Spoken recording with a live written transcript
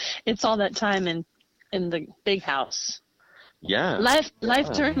It's all that time in the big house. Yeah.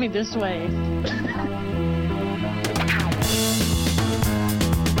 Life turned me this way.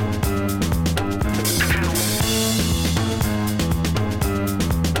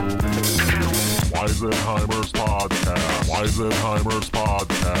 Weisenheimer's Podcast. Weisenheimer's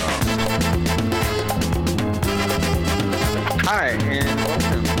Podcast. Hi, and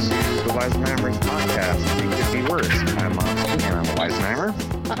welcome to the Weisenheimer's Podcast. It could be worse. I'm Monty, and I'm a Weisenheimer.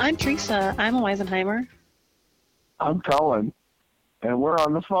 I'm Teresa. I'm a Weisenheimer. I'm Cullen, and we're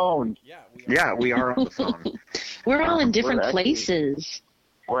on the phone. Yeah, we are on the phone. We're all in different places.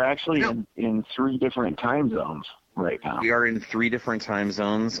 We're actually in 3 different time zones right now. We are in 3 different time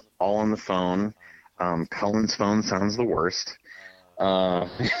zones, all on the phone. Cullen's phone sounds the worst.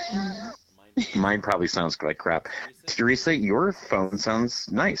 Mine probably sounds like crap. Teresa, your phone sounds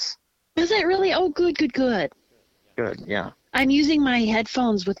nice. Is it really? Oh, good. Good, yeah. I'm using my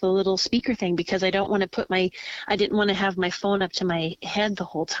headphones with the little speaker thing because I don't want to I didn't want to have my phone up to my head the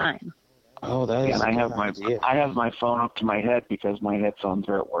whole time. Oh, that is. And I have my phone up to my head because my headphones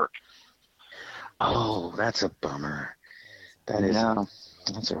are at work. Oh, that's a bummer.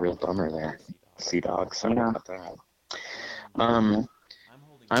 That's a real bummer there. Sea dog, sorry about that.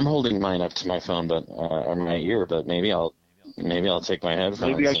 I'm holding mine up to my phone, but or my ear, but maybe I'll take my headphones.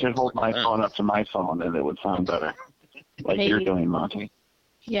 Maybe I should hold my phone up to my phone, and it would sound better, like you're doing, Monty.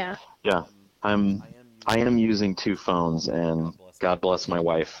 Yeah. Yeah, I am using 2 phones, and God bless my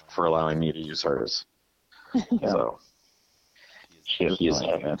wife for allowing me to use hers. So she's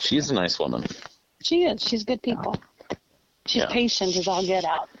a nice woman. She is. She's good people. She's patient as all get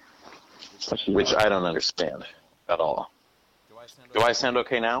out. Which I don't understand at all. Do I sound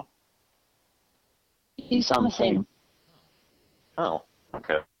okay now? You sound the same. Oh,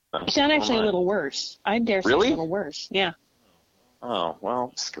 okay. You sound actually a little worse. I dare say a little worse. Yeah. Oh,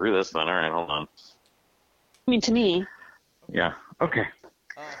 well, screw this then. All right, hold on. I mean, to me. Yeah. Okay.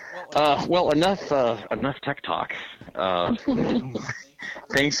 Well, enough tech talk.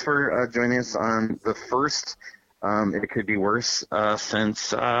 Thanks for joining us on the first It Could Be Worse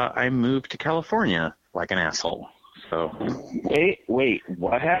since I moved to California like an asshole. So. Wait,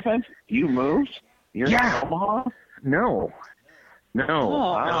 what happened? You moved? You're in Omaha? No.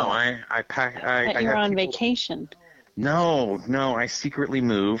 I packed. You're on vacation. No, I secretly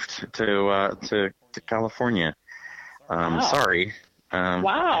moved to California. Sorry.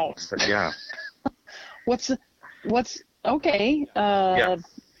 Wow. So, yeah. What's okay?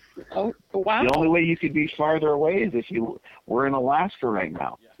 Oh, wow. The only way you could be farther away is if you were in Alaska right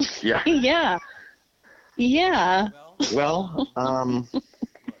now. Yeah. Yeah. Well,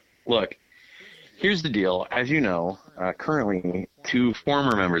 look, here's the deal. As you know, currently 2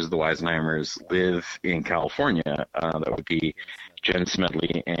 former members of the Weisenheimers live in California. That would be Jen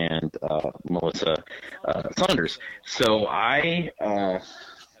Smedley and Melissa Saunders. So I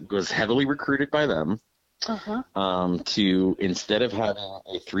was heavily recruited by them to, instead of having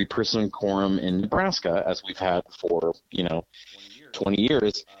a 3-person quorum in Nebraska, as we've had for, 20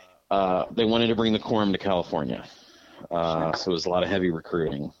 years, they wanted to bring the quorum to California. So it was a lot of heavy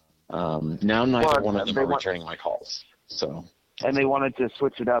recruiting. Now neither one of them are returning my calls. So. And they wanted to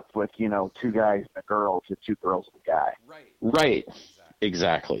switch it up with, 2 guys and a girl to 2 girls and a guy. Right.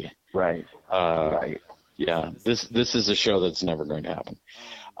 Exactly. Right. Yeah. This is a show that's never going to happen.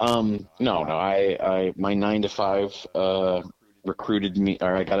 No. My 9 to 5 recruited me,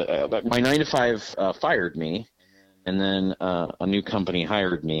 or my 9 to 5 fired me, and then a new company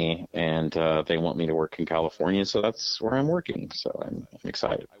hired me, and they want me to work in California, so that's where I'm working. So I'm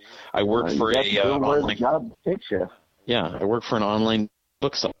excited. I work for online job picture. Yeah, I work for an online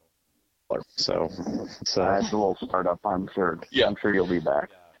bookseller. So that's a little startup, I'm sure. Yeah. I'm sure you'll be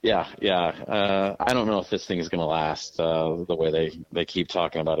back. Yeah. I don't know if this thing is going to last the way they keep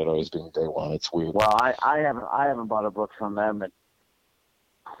talking about it always being day one. It's weird. Well, I haven't bought a book from them in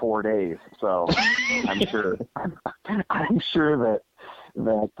 4 days, so I'm sure that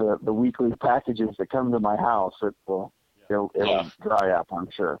the weekly packages that come to my house, it'll dry up, I'm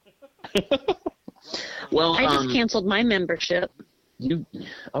sure. Well, I just canceled my membership.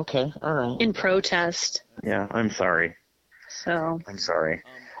 Okay, all right. In protest. Yeah, I'm sorry. I'm sorry.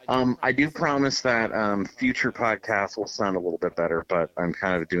 I do promise that future podcasts will sound a little bit better, but I'm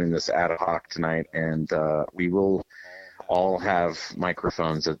kind of doing this ad hoc tonight, and we will all have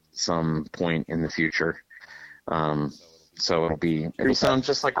microphones at some point in the future. So it'll sound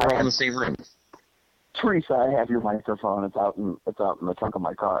just like we're all in the same room. Teresa, I have your microphone. It's out in the trunk of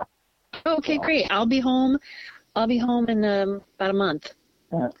my car. Okay, great. I'll be home in about a month.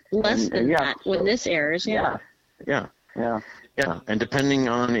 Less than that when this airs. Yeah. Yeah. Yeah, and depending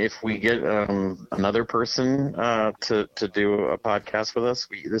on if we get another person to do a podcast with us,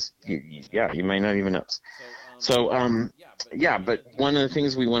 you might not even know. So, yeah, but one of the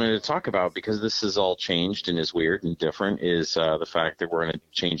things we wanted to talk about, because this has all changed and is weird and different, is the fact that we're going to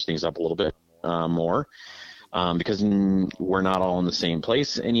change things up a little bit more. Because we're not all in the same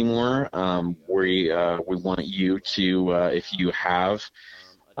place anymore. We want you to, if you have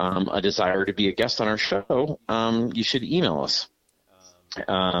a desire to be a guest on our show, you should email us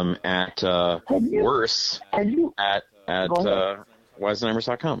at worse at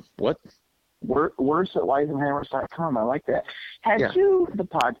wisenhammers.com. What? Worse at wisenhammers.com. I like that. Have you, the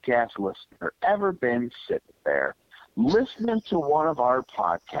podcast listener, ever been sitting there listening to one of our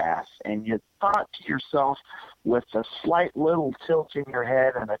podcasts and you thought to yourself, with a slight little tilt in your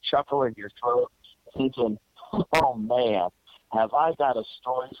head and a chuckle in your throat, thinking, oh man, have I got a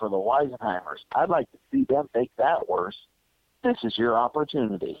story for the Weisenheimers? I'd like to see them make that worse. This is your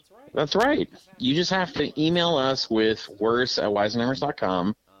opportunity. That's right. You just have to email us with worse at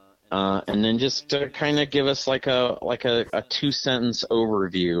wisenhammers.com, and then just kind of give us like a 2-sentence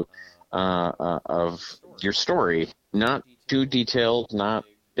overview of your story. Not too detailed, not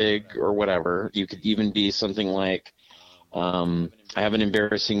big or whatever. You could even be something like, I have an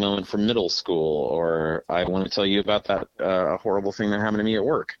embarrassing moment from middle school, or I want to tell you about that horrible thing that happened to me at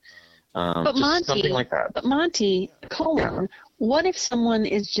work. But Monty, something like that. But Monty, what if someone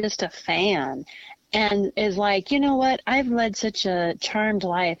is just a fan and is like, you know what, I've led such a charmed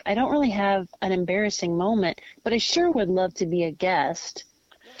life. I don't really have an embarrassing moment, but I sure would love to be a guest.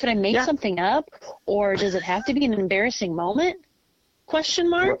 Could I make something up, or does it have to be an embarrassing moment? Question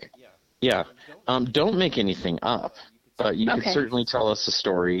mark? Yeah. Don't make anything up, but you could certainly tell us a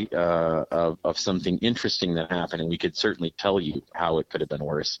story of something interesting that happened, and we could certainly tell you how it could have been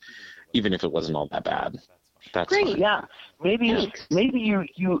worse, even if it wasn't all that bad. That's great. Fine. Yeah. Maybe your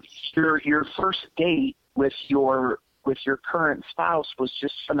first date with your current spouse was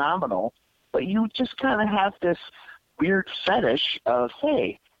just phenomenal, but you just kind of have this weird fetish of,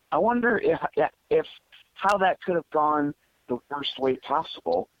 hey, I wonder if how that could have gone the worst way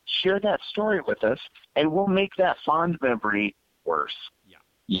possible. Share that story with us, and we'll make that fond memory worse.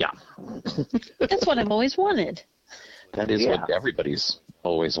 Yeah. That's what I've always wanted. That is what everybody's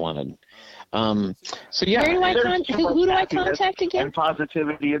always wanted. So yeah. Where do who do I contact again? And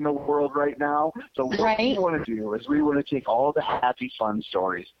positivity in the world right now. So what we want to do is we want to take all the happy, fun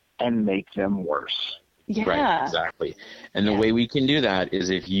stories and make them worse. Yeah. Right, exactly. And the way we can do that is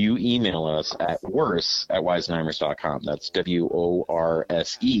if you email us at worse at wisenheimers.com. That's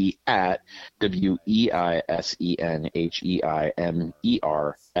WORSE at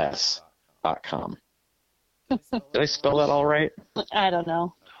WEISENHEIMERS.com. Did I spell that all right? I don't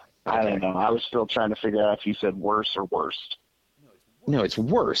know. I don't know. I was still trying to figure out if you said worse or worst. No, it's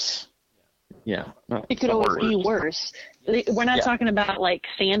worse. Yeah. It could always be worse. We're not talking about like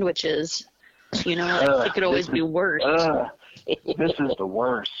sandwiches. You know, it could always be worse. This is the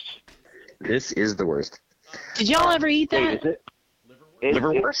worst. This is the worst. Did y'all ever eat that? Wait, is it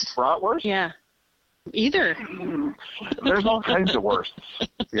liverwurst? Bratwurst? Yeah. Either. There's all kinds of worst.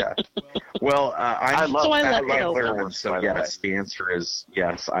 Yeah. Well, I love liverwurst. So yes, the answer is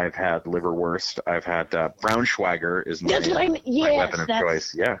yes. I've had liverwurst. I've had Braunschweiger is my weapon of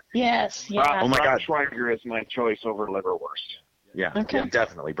choice. Yeah. Yes. Yeah. Oh my God, Braunschweiger is my choice over liverwurst. Yeah, yeah,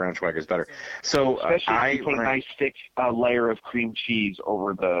 definitely. Braunschweiger is better. So especially if you put a nice thick layer of cream cheese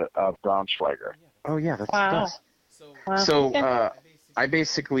over the Braunschweiger. Oh yeah, that's the best. Wow. So I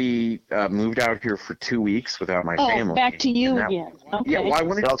basically moved out here for 2 weeks without my family. Back to you again. Okay. Yeah, well, I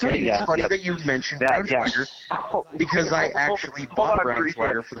wanted to tell you. It's funny that you mentioned Braunschweiger because I actually bought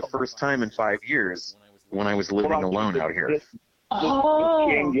Braunschweiger for the first time in 5 years when I was living alone out here. This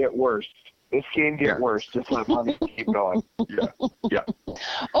can get worse. This can get worse. Just let money keep going. Yeah.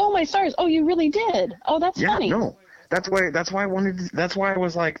 Oh my stars! Oh, you really did. Oh, that's funny. Yeah, no, that's why I wanted. That's why I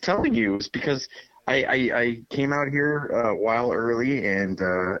was like telling you, is because I came out here a while early and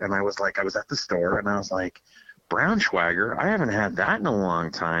I was like, I was at the store and I was like, Braunschweiger, I haven't had that in a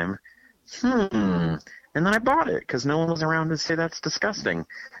long time. And then I bought it because no one was around to say that's disgusting,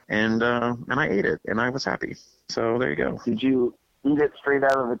 and I ate it and I was happy. So there you go. Did you eat it straight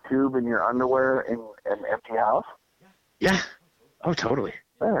out of the tube in your underwear in an empty house? Yeah. Oh, totally.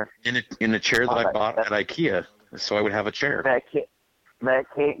 There. In a chair that I bought at IKEA, so I would have a chair. That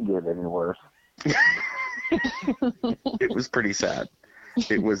can't get any worse. It was pretty sad.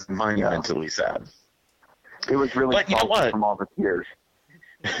 It was monumentally sad. It was really but you know what? From all the tears.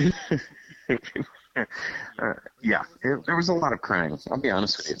 There was a lot of crying. I'll be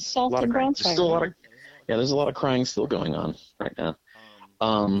honest with you. Salted Braunschweiger. Yeah, there's a lot of crying still going on right now.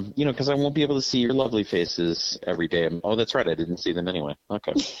 Because I won't be able to see your lovely faces every day. Oh, that's right. I didn't see them anyway.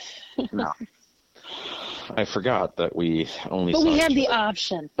 Okay. No. I forgot that we only But saw we had each the other.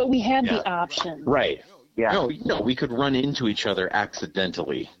 option. But we had Yeah. the option. Right. Yeah. No, we could run into each other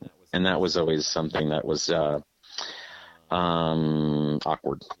accidentally. And that was always something that was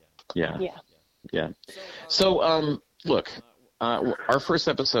awkward. Yeah. Yeah. Yeah. So, look, our first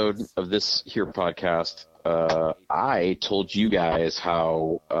episode of this here podcast, I told you guys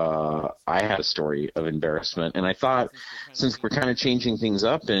how I had a story of embarrassment, and I thought since we're kind of changing things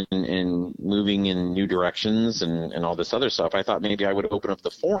up and moving in new directions and all this other stuff, I thought maybe I would open up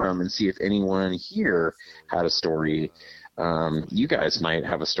the forum and see if anyone here had a story. You guys might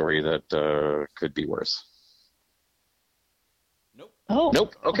have a story that could be worse. Oh.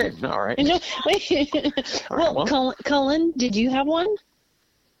 Nope. Okay. No, all right. No, wait. All right, well, Cullen, did you have one?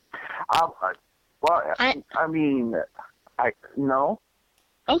 No.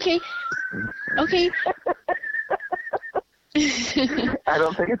 Okay. Okay. I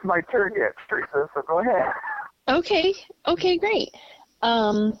don't think it's my turn yet, Teresa, so go ahead. Okay. Okay, great.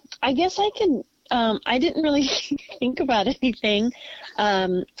 I guess I can, I didn't really think about anything,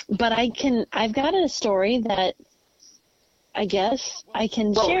 but I've got a story that I guess I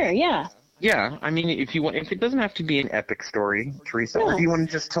can share, yeah. Yeah, I mean, if it doesn't have to be an epic story, Teresa, No. or do you want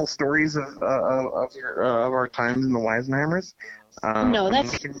to just tell stories of our times in the Weisenheimers? No,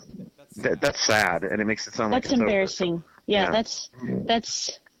 that's sad, and it makes it sound like that's it's over. embarrassing. Yeah,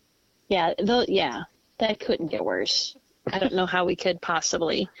 that couldn't get worse. I don't know how we could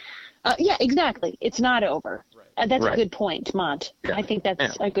possibly. Yeah, exactly. It's not over. That's Right. a good point, Mont. Yeah. I think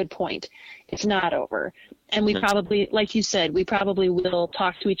that's a good point. It's not over. And we probably, like you said, we probably will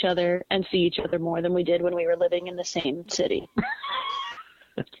talk to each other and see each other more than we did when we were living in the same city.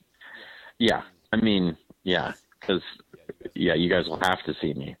 Yeah, I mean, yeah, because you guys will have to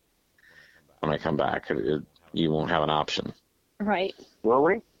see me when I come back. You won't have an option. Right. Will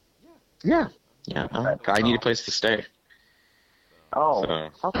we? Yeah. I need a place to stay. Oh, So,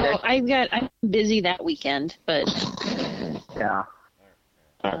 okay. I'm busy that weekend, but Yeah.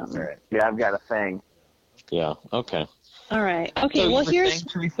 all right. Yeah, I've got a thing. yeah, okay. all right. Okay, well here's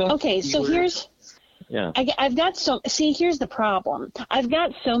Yeah. I've got here's the problem. I've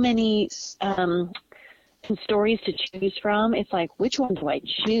got so many stories to choose from. It's like, which one do I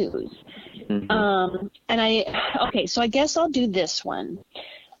choose? Mm-hmm. So I guess I'll do this one.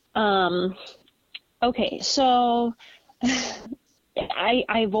 Okay, so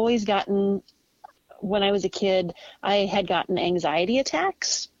I've always gotten, when I was a kid, I had gotten anxiety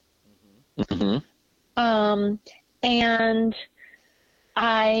attacks. Mm-hmm. And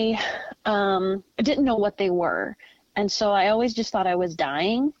I didn't know what they were. And so I always just thought I was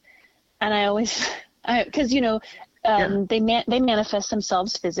dying. And because, they manifest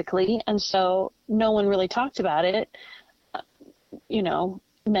themselves physically. And so no one really talked about it,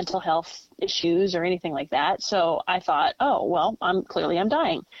 mental health issues or anything like that. So I thought, oh, well, I'm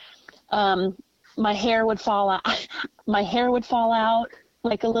dying. My hair would fall out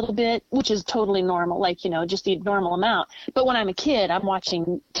like a little bit, which is totally normal, like, just the normal amount. But when I'm a kid, I'm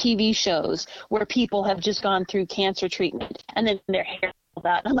watching TV shows where people have just gone through cancer treatment and then their hair falls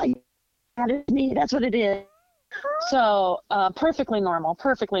out. I'm like, that is me. That's what it is. So perfectly normal,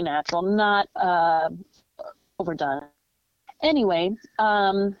 perfectly natural, not overdone. Anyway,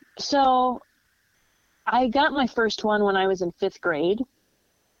 so I got my first one when I was in 5th grade.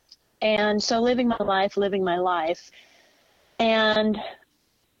 And so living my life. And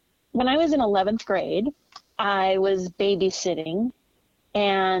when I was in 11th grade, I was babysitting,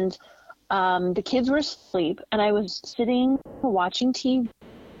 and the kids were asleep, and I was sitting watching TV,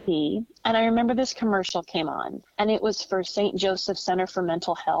 and I remember this commercial came on, and it was for St. Joseph Center for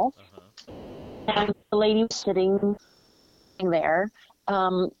Mental Health. And the lady was sitting there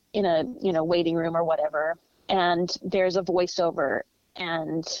in a waiting room or whatever, and there's a voiceover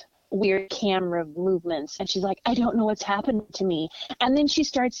and weird camera movements, and she's like, I don't know what's happened to me. And then she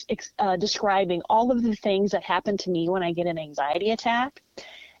starts describing all of the things that happen to me when I get an anxiety attack,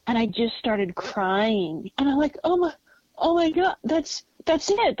 and I just started crying, and I'm like, oh my God, that's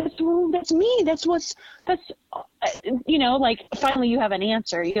it, that's me, that's like finally you have an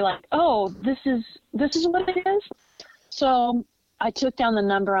answer. You're like, oh, this is what it is. So I took down the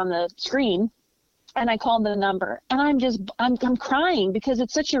number on the screen and I called the number, and I'm crying because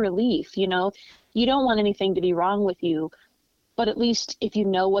it's such a relief. You don't want anything to be wrong with you, but at least if you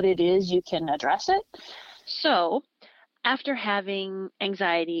know what it is, you can address it. So after having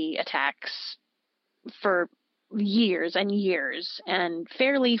anxiety attacks for years and years and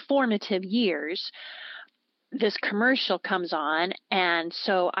fairly formative years, this commercial comes on, and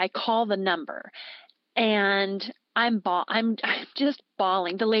so I call the number, and I'm just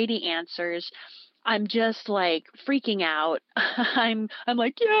bawling. The lady answers. I'm just like freaking out. I'm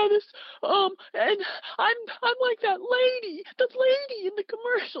like, yeah, this and I'm like the lady in the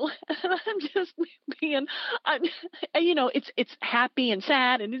commercial, and I'm just being, it's happy and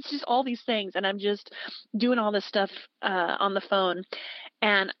sad, and it's just all these things, and I'm just doing all this stuff on the phone,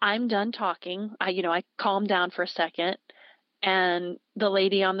 and I'm done talking. I calm down for a second, and the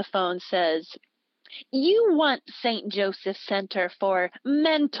lady on the phone says, "You want St. Joseph Center for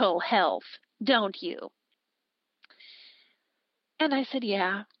Mental Health, don't you?" And I said,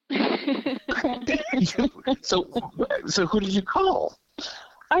 yeah. So who did you call?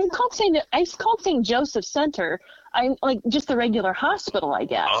 I called St. Joseph Center. I like just the regular hospital, I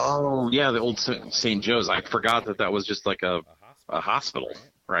guess. Oh, yeah, the old St. Joe's. I forgot that was just like a hospital,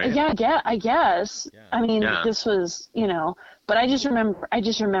 right? Yeah, I guess. I mean, this was, but I just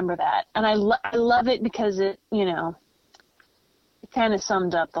remember that. And I love it because it, it kind of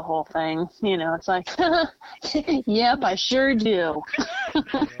summed up the whole thing. It's like, yep, I sure do.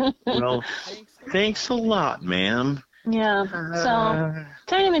 Well, thanks a lot, ma'am. Yeah, so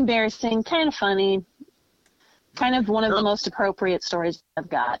kind of embarrassing, kind of funny, kind of one of the most appropriate stories I've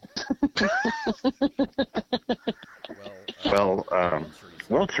got.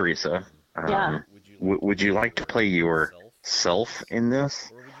 Well, Teresa, would you like to play yourself in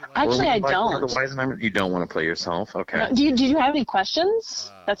this? Actually, I don't. You don't want to play yourself? Okay. No, did you have any questions?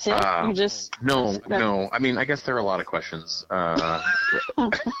 That's it? You just... No. I mean, I guess there are a lot of questions.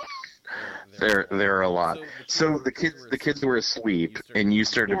 There are a lot. So the kids were asleep, and you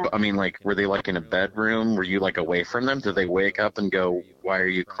started. I mean, like, were they like in a bedroom? Were you like away from them? Did they wake up and go, "Why are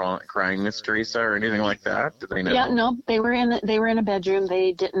you crying, Miss Teresa," or anything like that? Did they know? Yeah, no, they were in a bedroom.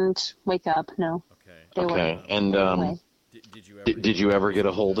 They didn't wake up. No. Okay. And did you ever get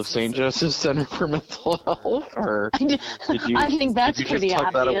a hold of St. Joseph's Center for Mental Health, or did you? I think that's did you pretty just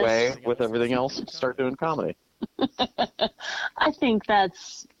tuck obvious. that away with everything else and start doing comedy? I think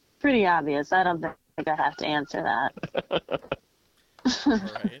that's pretty obvious. I don't think I have to answer that.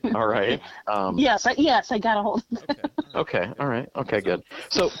 All right. Yes, I got a hold. Okay. All right. Okay, good.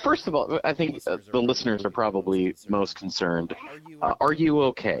 So first of all, I think the listeners are probably most concerned. Are you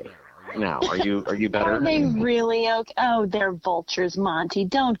okay now? Are you better? Are they really okay? Oh, they're vultures, Monty.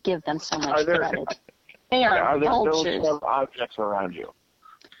 Don't give them so much credit. They are vultures. Those objects around you?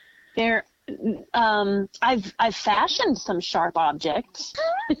 They're. I've fashioned some sharp objects.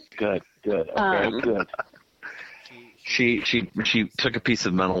 Good. Okay, good. She took a piece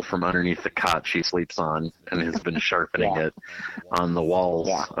of metal from underneath the cot she sleeps on and has been sharpening it on the walls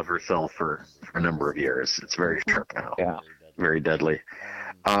of her cell for a number of years. It's very sharp now. Yeah. Very deadly.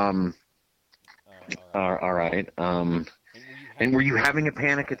 All right. And were you having a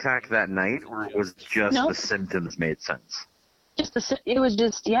panic attack that night, or was just the symptoms made sense? It was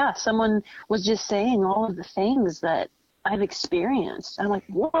just, someone was just saying all of the things that I've experienced. I'm like,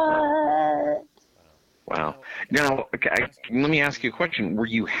 what? Wow. Now, let me ask you a question. Were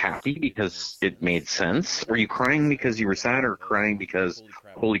you happy because it made sense? Were you crying because you were sad, or crying because,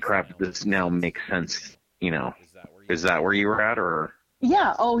 holy crap, this now makes sense? Is that where you were at, or?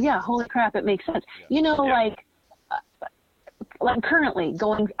 Yeah. Oh, yeah. Holy crap, it makes sense. I'm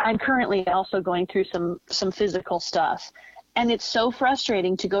currently also going through some physical stuff. And it's so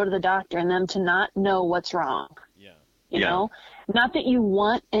frustrating to go to the doctor and them to not know what's wrong. You know? Not that you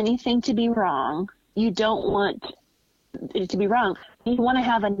want anything to be wrong. You don't want it to be wrong. You want to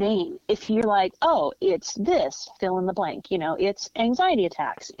have a name. If you're like, oh, it's this, fill in the blank. It's anxiety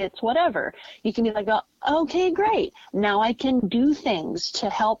attacks. It's whatever. You can be like, oh, okay, great. Now I can do things to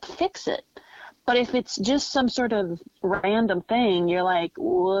help fix it. But if it's just some sort of random thing, you're like,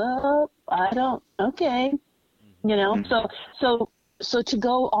 well, okay. So to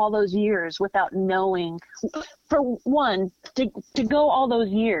go all those years without knowing, for one, to go all those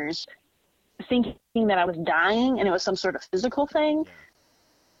years thinking that I was dying and it was some sort of physical thing.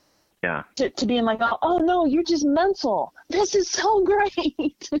 Yeah. To being like, oh no, you're just mental. This is so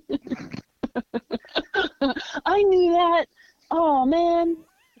great. I knew that. Oh man,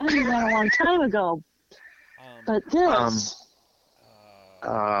 I knew that a long time ago. But this.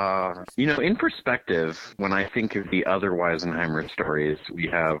 In perspective, when I think of the other Weisenheimer stories, we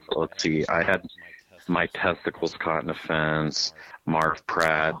have, let's see, I had my testicles caught in a fence, Marv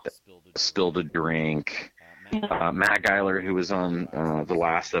Pratt spilled a drink, Matt Geiler, who was on the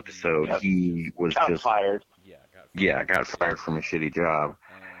last episode, he was got fired. Yeah, got fired from a shitty job.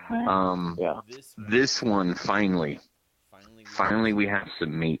 This one, finally we have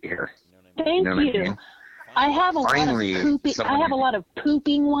some meat here. Thank you. I mean? I have a lot of pooping. I have a lot of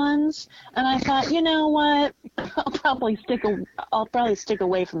pooping ones, and I thought, you know what? I'll probably stick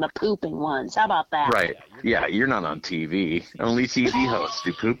away from the pooping ones. How about that? Right. Yeah, you're not on TV. Only TV hosts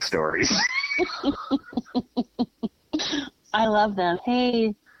do poop stories. I love them.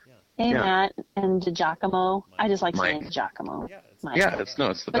 Hey, Matt and DiGiacomo. I just like saying DiGiacomo. It's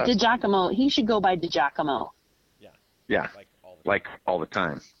the but best. DiGiacomo, he should go by DiGiacomo. Yeah, like all the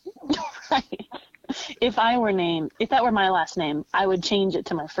time. Right. If that were my last name, I would change it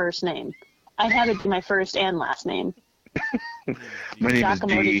to my first name. I'd have it be my first and last name. My name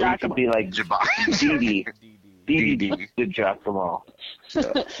Giacomo is G. It could be like Dee DiGiacomo.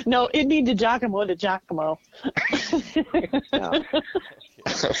 No, it'd be DiGiacomo.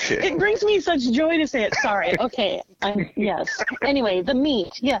 Okay. It brings me such joy to say it. Sorry. Okay. Yes. Anyway, the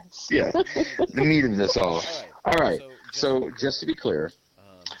meat. Yes. Yeah. The meat of this all. All right. So just to be clear,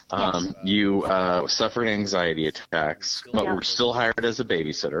 you suffered anxiety attacks, but were still hired as a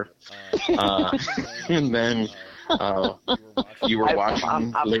babysitter. And then you were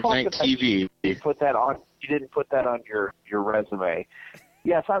watching late night TV. You didn't put that on your resume.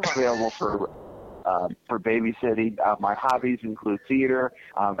 Yes, I'm available for babysitting. My hobbies include theater,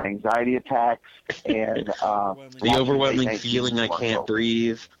 anxiety attacks, and the overwhelming feeling I can't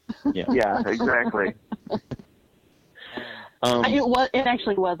breathe. Yeah. Yeah, exactly. It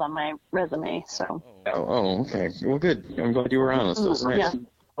actually was on my resume, so. Oh, okay. Well, good. I'm glad you were honest. That's nice. Yeah.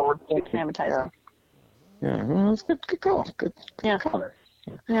 Advertising. Yeah. Well, that's good. Good call. Good call.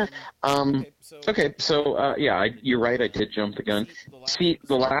 Yeah. Okay. So, you're right. I did jump the gun. See,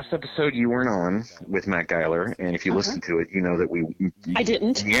 the last episode you weren't on with Matt Geiler, and if you listen to it, you know that we I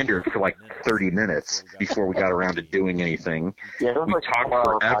didn't. meandered for like 30 minutes before we got around to doing anything. Yeah, We talked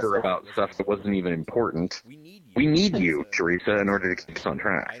forever about stuff that wasn't even important. We need you, Teresa, in order to keep us on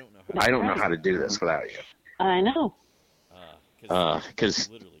track. I don't know how to do this without you. I know. Because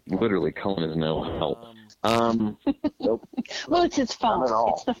literally, Cullen is no help. Nope. Well, it's his phone. Not at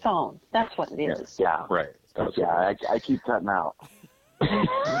all. It's the phone. That's what it is. Yeah. Right. I keep cutting out. I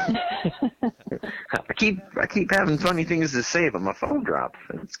keep having funny things to say, but my phone drops.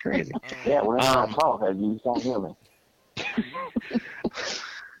 It's crazy. Yeah, when I talk, you don't hear me.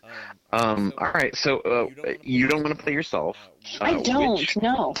 All right. So you don't want to play yourself. I don't.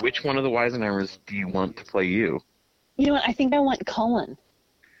 No. Which one of the Weisenheimers do you want to play you? You know what? I think I want Cullen.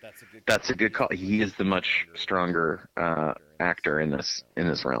 That's a good call. He is the much stronger actor in this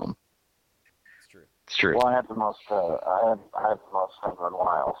realm. It's true. Well, I have the most. I have the most Henry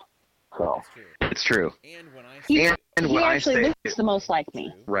Wiles. So it's true. He actually looks the most like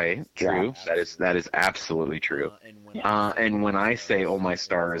me. Right. True. Yeah. That is absolutely true. And when I say "Oh my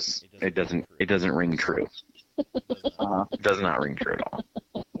stars," it doesn't ring true. It does not ring true at all.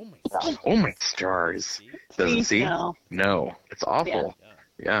 Oh my stars. Doesn't see? No. It's awful.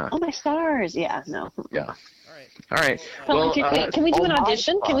 Yeah. Oh my stars. Yeah. No. Yeah. All right. Well, can we do an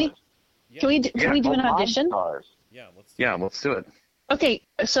audition? Can we do an audition? Yeah, let's do it. Okay,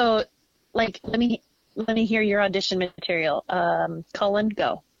 so let me hear your audition material. Cullen,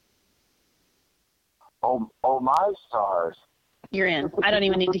 go. Oh my stars. You're in. I don't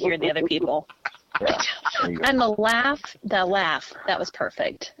even need to hear the other people. Yeah. And the laugh, that was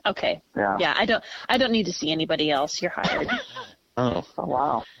perfect. Okay. Yeah. Yeah, I don't need to see anybody else. You're hired. Oh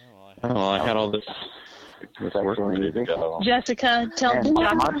wow. Oh, I had all this work ready to go. Jessica, tell him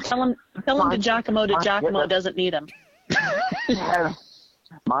DiGiacomo doesn't need him.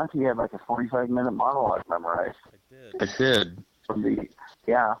 Monty had like a 45-minute monologue memorized. I did. From the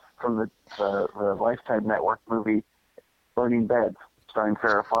Lifetime Network movie Burning Beds, starring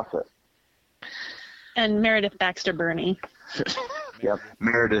Farrah Fawcett. And Meredith Baxter Burney. Yep.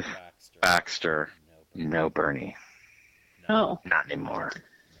 Meredith Baxter. No Bernie. Oh. Not anymore.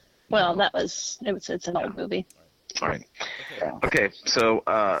 Well, it's an old movie. All right. Okay, so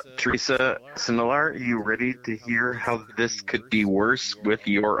Teresa Sindelar, you ready to hear how this could be worse with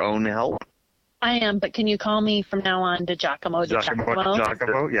your own help? I am, but can you call me from now on DiGiacomo?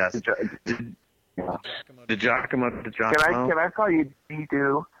 DiGiacomo, yes. DiGiacomo. Can I call you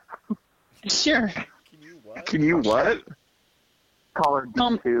D2? Sure. Can you what? Call her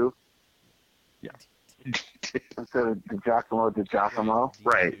D2. Yeah. Instead of DiGiacomo.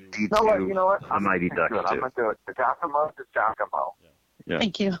 Right. D2. No, you know what? A Mighty Ducks I'm going to do it. DiGiacomo. Yeah.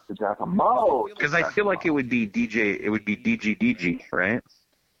 Thank you. DiGiacomo. Because I feel like it would be DG, right?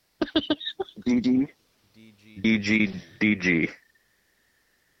 DG. DG.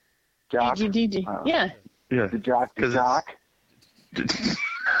 Jock. DG. Yeah. Yeah. The jock.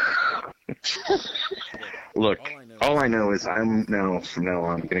 Look, all I know is from now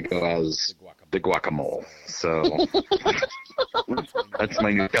on, going to go as de Guacamole. So that's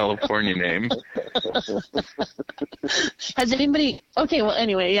my new California name. Has anybody? Okay, well,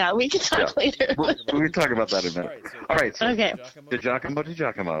 anyway, yeah, we can talk later. We can talk about that in a minute. All right, so Okay. de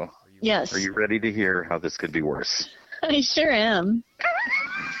Giacomo. Yes. Are you ready to hear how this could be worse? I sure am.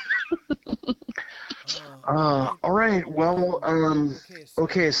 All right. Well,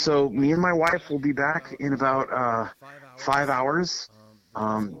 okay. So me and my wife will be back in about 5 hours.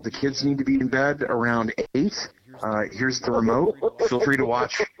 The kids need to be in bed around 8. Here's the remote. Feel free to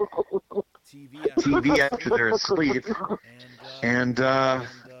watch TV after they're asleep. And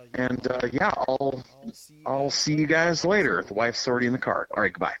yeah, I'll see you guys later. The wife's already in the car. All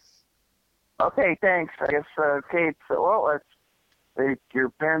right. Goodbye. Okay, thanks. I guess, Kate, your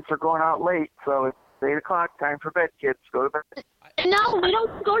parents are going out late, so it's 8 o'clock. Time for bed, kids. Go to bed. No, we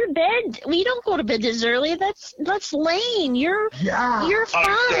don't go to bed. We don't go to bed this early. That's lame. You're fine.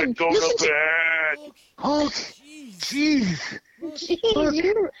 I said go Listen to bed. Oh, jeez. Jeez,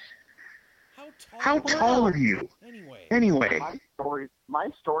 you're... How tall are you? Anyway. My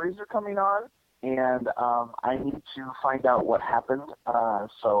stories are coming on, and I need to find out what happened.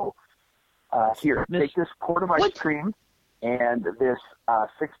 Here, take this quart of ice cream and this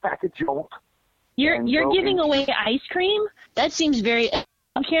 6-pack of Jolt. You're giving away ice cream? That seems very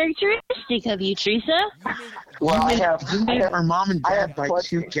uncharacteristic of you, Teresa. Well, you made our mom and dad buy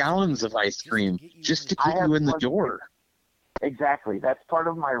 2 gallons of ice cream just to get you in the door. Exactly. That's part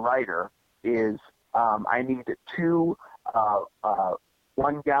of my rider is I need 2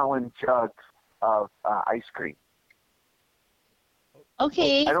 1-gallon jugs of ice cream.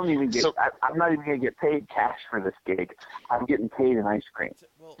 Okay. I don't even get. I'm not even going to get paid cash for this gig. I'm getting paid in ice cream.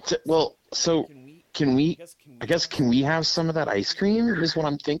 Well, so can we have some of that ice cream? Is what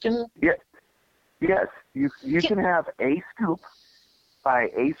I'm thinking. Yeah. Yes. You can have a scoop. By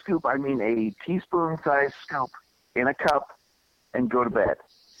a scoop, I mean a teaspoon-sized scoop in a cup, and go to bed.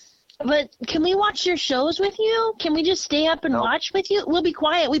 But can we watch your shows with you? Can we just stay up and watch with you? We'll be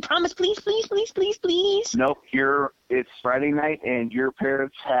quiet. We promise. Please, please, please, please, please. Nope. It's Friday night, and your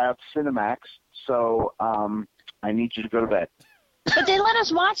parents have Cinemax, so I need you to go to bed. But they let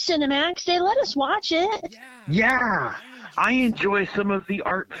us watch Cinemax. They let us watch it. Yeah. I enjoy some of the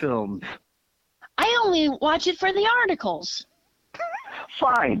art films. I only watch it for the articles.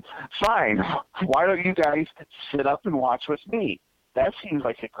 Fine. Why don't you guys sit up and watch with me? That seems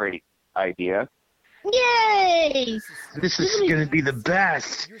like a great idea. Yay! This is going to be the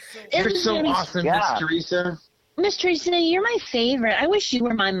best. You're so awesome, Yeah. Miss Teresa. Miss Teresa, you're my favorite. I wish you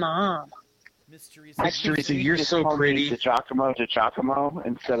were my mom. Miss Teresa, you're so pretty. DeGiacomo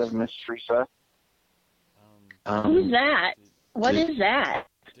instead of Miss Teresa. Who's that? What is that?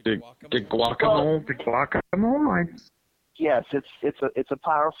 The guacamole. Yes, it's a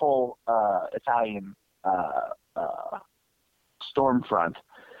powerful Italian storm front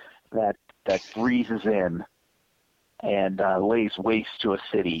that breezes in and lays waste to a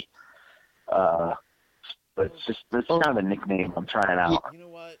city. But it's kind of a nickname I'm trying out.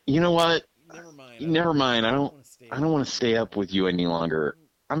 You know what? Never mind. I don't want to stay up with you any longer.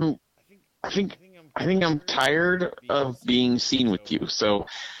 I think I'm tired of being seen with you. So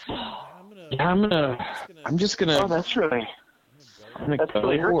yeah, I'm just gonna. Oh, that's really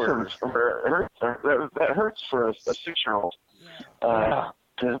hurts. That hurts for a 6-year-old.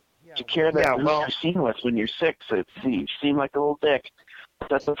 To care that you're seen with when you're 6, you seem like a little dick.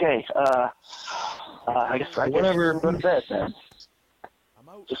 That's okay. I guess Whatever. Go to bed then.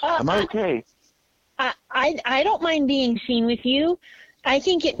 I'm okay. I don't mind being seen with you. I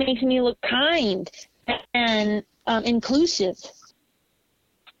think it makes me look kind and inclusive.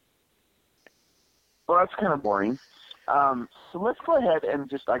 Well, that's kind of boring. So let's go ahead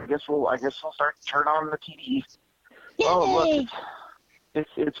and I guess we'll start to turn on the TV. Yay! Oh, look,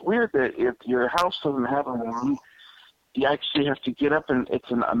 it's weird that if your house doesn't have a room, you actually have to get up and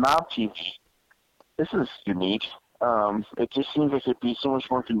it's a knob TV. This is unique. It just seems like it'd be so much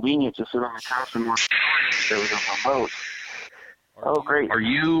more convenient to sit on the couch and watch if there was a remote. Great. Are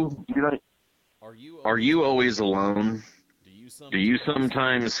you always alone? Do you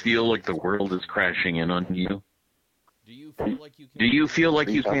sometimes feel like the world is crashing in on you? Do you feel like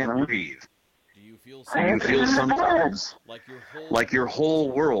you can't breathe? Do you feel sometimes like your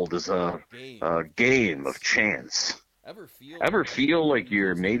whole world is a game of chance? Ever feel like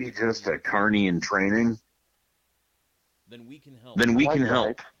you're maybe just a carny in training? Then we can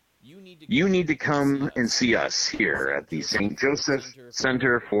help. You need to come and see us here at the St. Joseph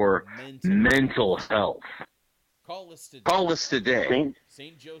Center for Mental Health. Call us today.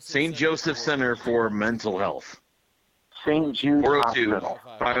 St. Joseph Center for Mental Health. St. Jude 402 Hospital.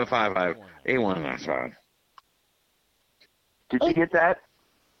 555 8195. Did you get that?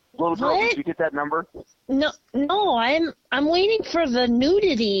 Little girl, What? did you get that number? No, I'm waiting for the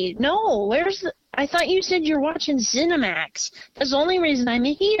nudity. No, I thought you said you're watching Cinemax. That's the only reason I'm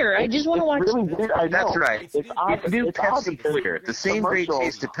here. I just want to watch. Really weird. I know. That's right. It's odd. It's new It's odd Pepsi because Clear. The same great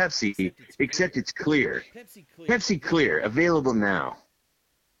commercials- taste of Pepsi, except it's clear. Pepsi Clear, available now.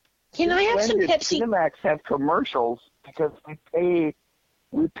 Can I have When some did Pepsi? Cinemax have commercials because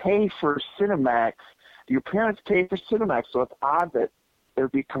we pay for Cinemax. Your parents pay for Cinemax, so it's odd that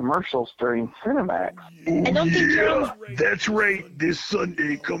there'd be commercials during Cinemax. I don't think you're on. That's right. This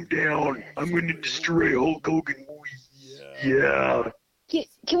Sunday, come down. I'm going to destroy Hulk Hogan. Yeah.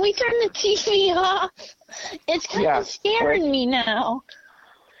 Can we turn the TV off? It's kind of scaring me now.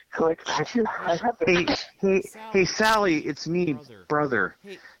 Click. I have to, Hey, Sally, it's me, brother.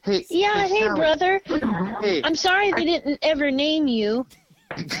 Hey, Yeah, hey, Sally. brother. Hey, I'm sorry they didn't ever name you.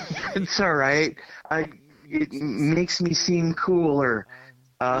 it's all right. It makes me seem cooler.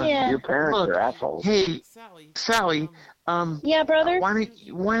 Yeah. your parents Look, are assholes. Hey, Sally. Yeah, brother. Why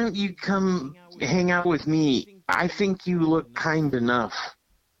don't you come hang out with me? I think you look kind enough.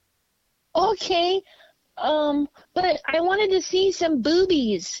 Okay. But I wanted to see some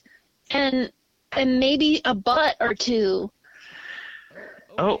boobies and maybe a butt or two.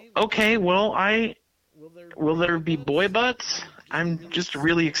 Oh, okay. Well, will there be boy butts? I'm just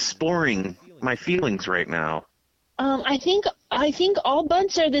really exploring my feelings right now. I think all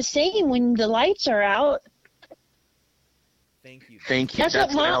butts are the same when the lights are out. Thank you. That's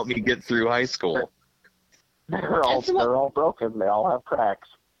That's what what helped me get through high school. They're all broken. They all have cracks.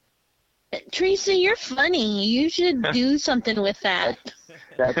 Teresa, you're funny. You should do something with that.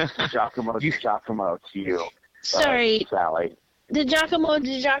 That's Giacomo to you. Sorry, Sally. the Giacomo,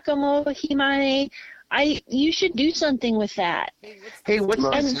 Himane. You should do something with that. Hey, what's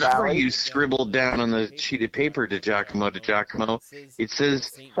Look, this number Sally. you scribbled down on the sheet of paper to Giacomo? It says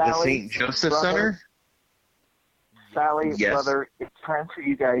the Sally, St. Joseph brother. Center? Sally, Yes. brother, it's time for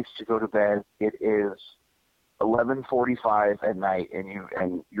you guys to go to bed. It is 11:45 at night,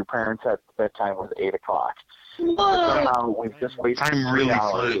 and your parents' at bedtime was 8 o'clock. Whoa! Somehow we've just wasted I'm 3 really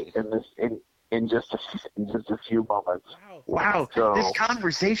hours flew. in just a few moments. Wow, So- this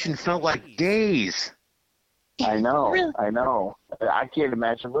conversation felt like days. I know, Really? I know. I can't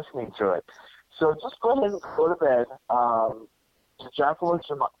imagine listening to it. So just go ahead and go to bed. Giacomo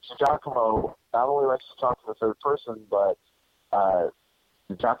not only likes to talk to the third person, but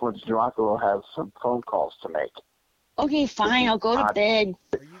Giacomo has some phone calls to make. Okay, fine. I'll go to bed.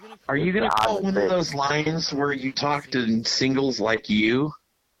 Are you going to It's call odd one that- of those lines where you talk to singles like you?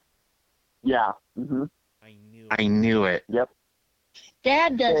 Yeah. I knew it. Yep.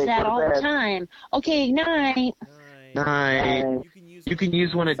 Dad does Hey, that go to all the bed. time. Okay, night. Night. And You can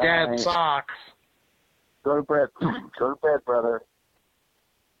use one of Dad's Night. socks. go to bed. Go to bed, brother.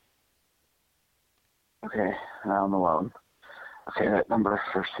 Okay, now I'm alone. Okay, that number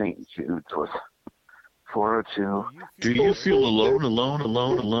for St. Jude's was 402. Do you feel alone?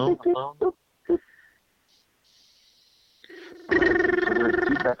 There's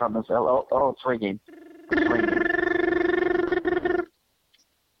feedback on this. Oh, it's ringing. It's ringing.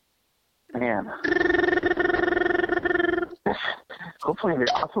 Man. Hopefully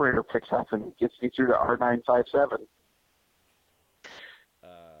the operator picks up and gets me through to R957.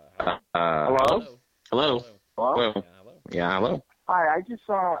 Hello? Hello? Hello? Hello? Yeah, hello? Hi, I just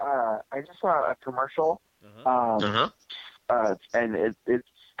saw a commercial. Uh-huh. And it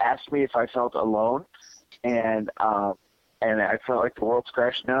asked me if I felt alone, and I felt like the world's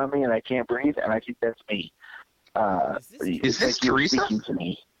crashing down on me, and I can't breathe, and I think that's me. Is this like you're Teresa? speaking to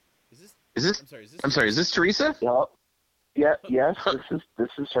me? I'm sorry, is this Teresa? Yep. Yeah. Yes. This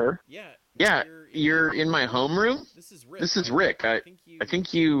is her. Yeah, you're in my homeroom? This is Rick. I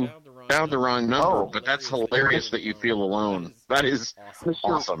think you dialed the wrong number, Oh. but that's hilarious that you feel alone. That is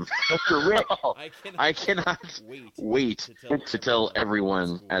awesome. Mr. Rick. I cannot wait to tell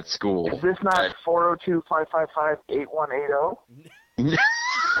everyone at school. Is this not 402-555-8180?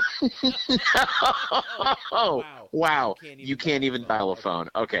 Oh, wow. You can't even dial a phone.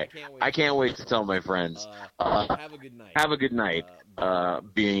 Okay. I can't wait to tell my friends. Have a good night.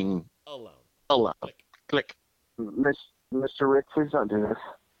 Being alone. Click. Mr. Rick, please don't do this.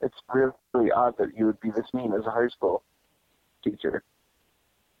 It's really odd that you would be this mean as a high school teacher.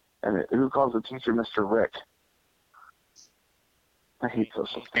 And who calls a teacher Mr. Rick? I hate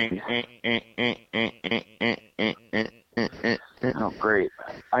social studies. Oh, great.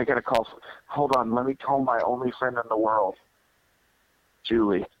 I got to call. Hold on. Let me call my only friend in the world,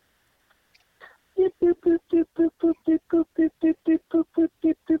 Julie.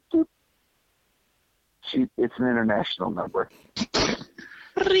 It's an international number.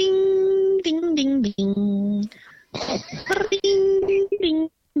 Ring, ding, ding, ding. Ring, ding,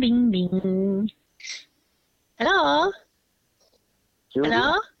 ding, ding. Hello? Julie?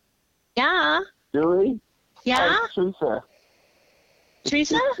 Hello? Yeah? Julie? Yeah? Hi, Teresa.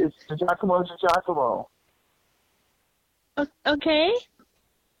 Teresa? It's Giacomo. Okay.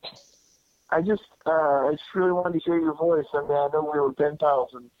 I just really wanted to hear your voice. I mean, I know we were pen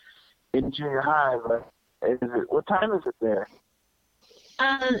pals in junior high, but what time is it there?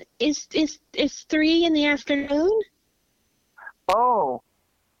 It's 3 in the afternoon. Oh.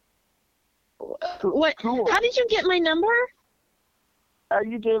 What? Cool. How did you get my number?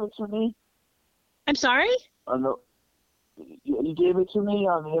 You gave it to me. I'm sorry? You gave it to me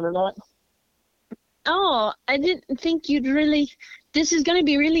on the internet. Oh, I didn't think you'd really. This is going to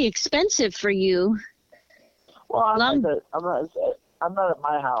be really expensive for you. Well, I'm not at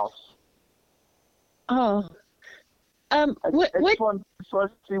my house. Oh. I What? just want to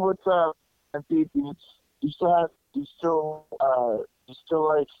see what's up. And see, do you still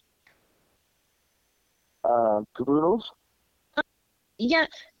like caboodles? Yeah.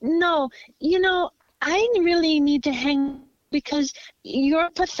 No. I really need to hang because you're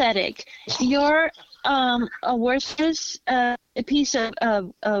pathetic. You're a worthless piece of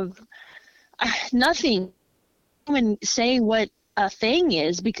nothing. And say what a thing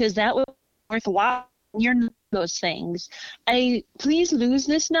is because that would be worthwhile. You're not those things. Please lose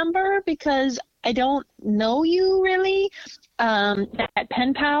this number because I don't know you really. That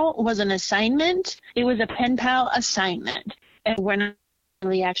pen pal was an assignment. It was a pen pal assignment, and we're not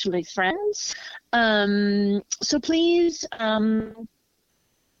really actually friends. So please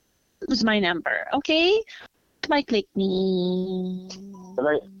lose my number, okay? My click me. But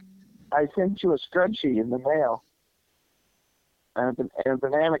I sent you a scrunchie in the mail and a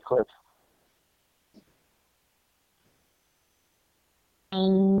banana clip.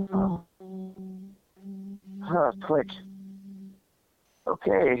 Click.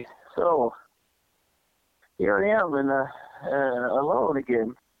 Okay, so here I am alone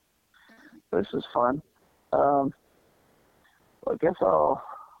again. This is fun. I guess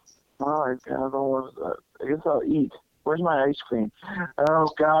I guess I'll eat. Where's my ice cream? Oh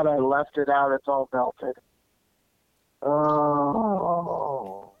God, I left it out. It's all melted.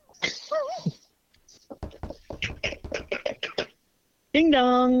 Oh. Ding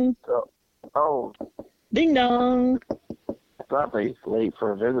dong. Oh. Ding dong. It's not late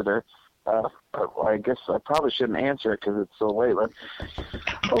for a visitor. I guess I probably shouldn't answer it because it's so late.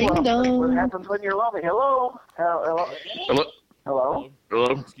 Ding dong. What happens when you're loving? Hello? Hello? Hello? Hello?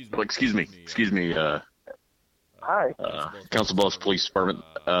 Hello? Excuse me. Hi. Council Bluffs Police Department,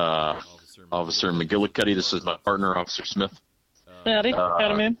 Officer McGillicuddy. This is my partner, Officer Smith. Howdy.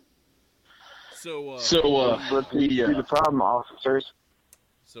 Howdy, man. Let's see the problem, officers.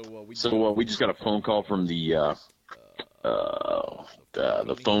 We just got a phone call from the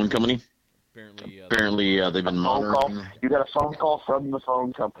phone company. Apparently, they've been monitoring. You got a phone call from the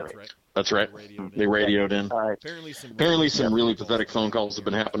phone company. That's right. They radioed in. All right. Apparently, some really pathetic phone calls have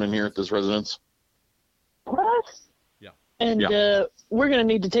been happening here at this residence. What? And we're going to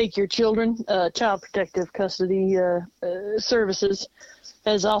need to take your children. Child Protective Custody Services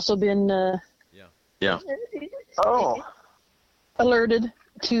has also been alerted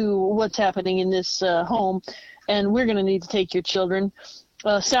to what's happening in this home, and we're going to need to take your children.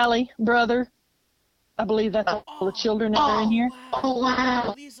 Sally, brother, I believe that's all the children that are in here. Oh,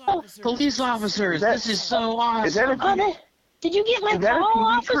 wow. Police officers. This is so awesome. Did you get my call,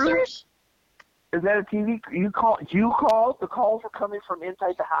 officers? Is that a TV? You called? The calls were coming from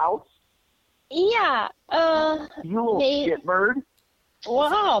inside the house? Yeah. You little shitbird.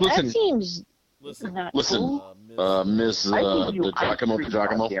 Wow, that seems not cool. Ms.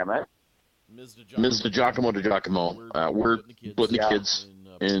 DiGiacomo. Ms. DiGiacomo, we're putting the kids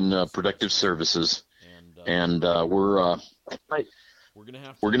in protective services, and we're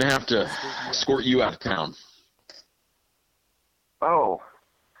gonna have to escort you out of town. Oh,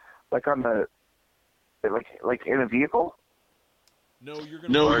 like on the like in a vehicle? No,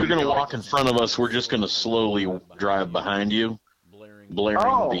 you're gonna walk in front of us. We're just gonna slowly drive behind you,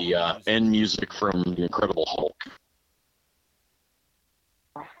 blaring the end music from The Incredible Hulk.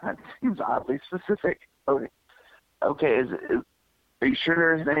 That seems oddly specific. Okay, are you sure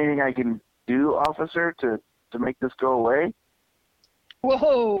there isn't anything I can do, officer, to make this go away?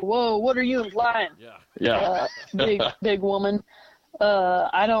 Whoa, what are you implying? Yeah. Big woman.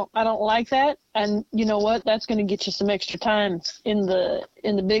 I don't like that, and you know what? That's going to get you some extra time in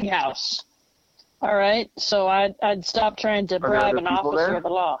the big house. All right, so I'd stop trying to bribe an officer there? of the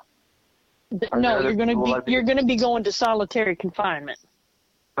law. No, You're gonna be going to solitary confinement.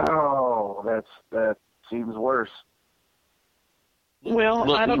 Oh, that seems worse.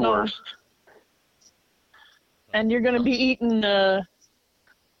 Well, I don't know. Worse. And you're gonna be eating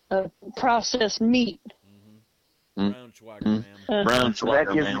processed meat. Braunschweiger,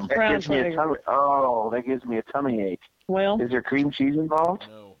 ma'am. That gives me a tummy ache. Well, is there cream cheese involved?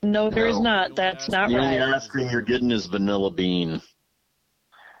 No, there is not. That's not the right. The only ice cream you're getting is vanilla bean.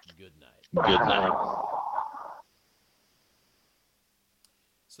 Good night. Good night.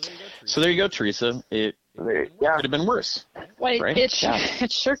 So there you go, Teresa. It could have been worse. Wait, right? it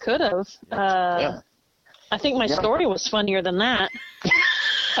sure could have. I think my story was funnier than that.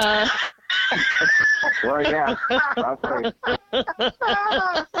 Well, yeah. Okay.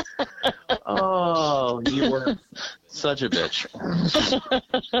 Oh, you were such a bitch.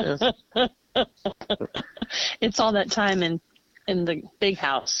 It's all that time in the big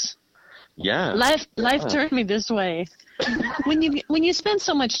house. Yeah. Life turned me this way. When you spend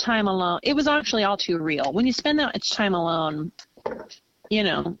so much time alone, it was actually all too real. When you spend that much time alone, you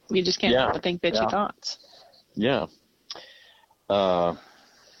just can't help but think bitchy thoughts. Yeah.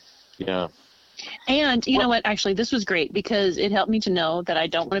 Yeah. And you know what? Actually, this was great because it helped me to know that I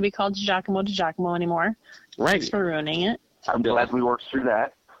don't want to be called DiGiacomo anymore. Right. Thanks for ruining it. I'm glad we worked through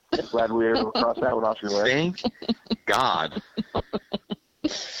that. Glad we were able to cross that one off your list. Thank God.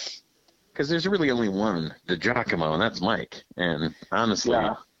 Because there's really only one DiGiacomo, and that's Mike. And honestly,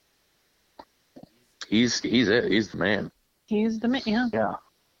 he's it. He's the man. He's the man. Yeah. Yeah.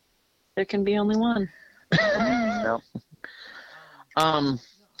 There can be only one. Yep.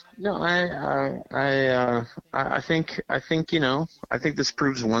 No, I think I think this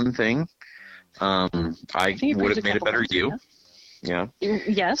proves one thing. I would have made a better you. Yeah.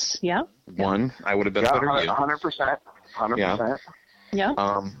 Yes. Yeah. One, I would have been a better you. 100%. 100%. Yeah.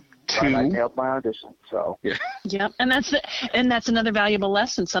 Two, I nailed my audition. So. Yeah. Yeah, and that's another valuable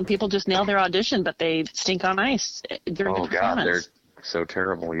lesson. Some people just nail their audition, but they stink on ice during the performance. God, they're so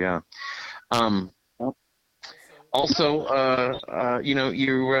terrible. Yeah. Also,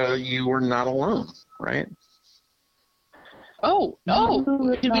 you were not alone, right? Oh,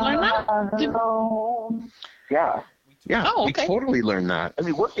 did we learn that? Yeah. Yeah, oh, okay. We totally learned that. I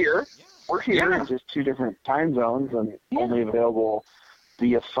mean, we're here. We're here in just two different time zones and only available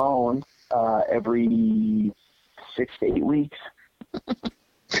via phone every 6 to 8 weeks.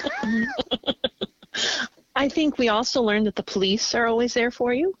 I think we also learned that the police are always there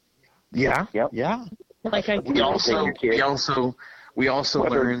for you. Yeah. Yep. Yeah. Like we also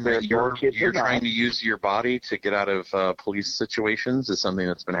learned that you're trying to use your body to get out of police situations is something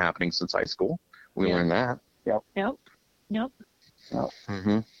that's been happening since high school. We learned that. Yep.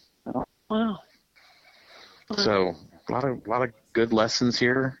 Mm-hmm. Wow. So a lot of good lessons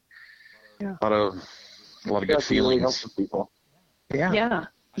here. Yeah. A lot of good feelings. People. Yeah.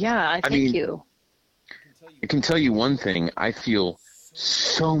 I thank you. I can tell you one thing. I feel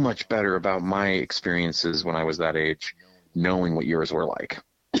so much better about my experiences when I was that age, knowing what yours were like.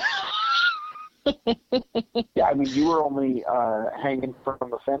 Yeah, I mean, you were only hanging from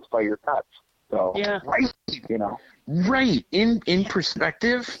the fence by your nuts. So, right, right. In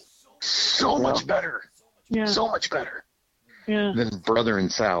perspective, so much better. Yeah. So much better. Yeah. Than Brother and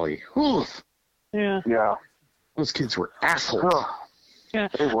Sally. Oof. Yeah. Yeah. Those kids were assholes. Yeah.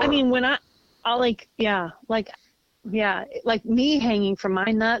 I mean, when like me hanging from my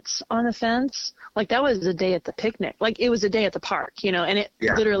nuts on the fence, like that was a day at the picnic. Like it was a day at the park, and it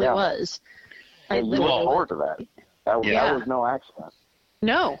literally was. I look forward to that. That was no accident.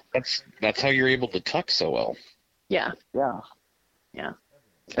 No. That's how you're able to tuck so well. Yeah. Yeah. Yeah.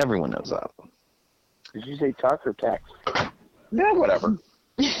 Everyone knows that. Did you say tuck or text? Yeah, whatever.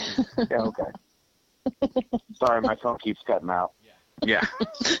 Yeah, okay. Sorry, my phone keeps cutting out. Yeah.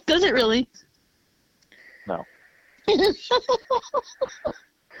 Does it really? No.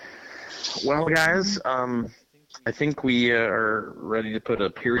 Well, guys, I think we are ready to put a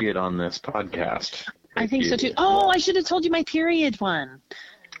period on this podcast. I think so too. Oh, I should have told you my period one.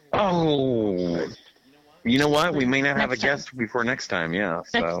 Oh. You know what? We may not have a guest before next time. Yeah.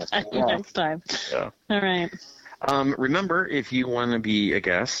 So. Next time. Yeah. All right. Remember, if you want to be a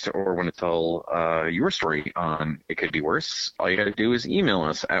guest or want to tell your story on It Could Be Worse, all you got to do is email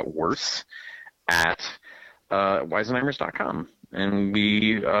us at worse@wisenheimer's.com. And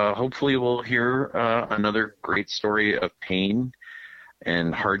we hopefully will hear another great story of pain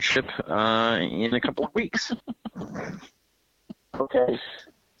and hardship in a couple of weeks. Okay.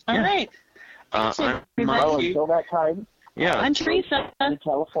 All right. I'm until that time. Yeah. I'm Teresa. In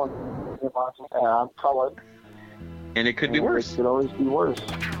California. I'm colored. And it could be worse. It could always be worse.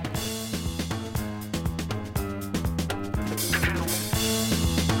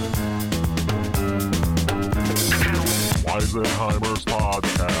 Weisenheimer's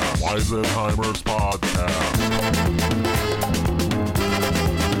Podcast. Weisenheimer's Podcast.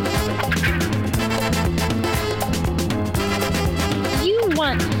 You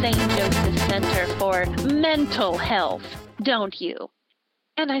want St. Joseph Center for Mental Health, don't you?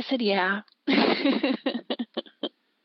 And I said, yeah.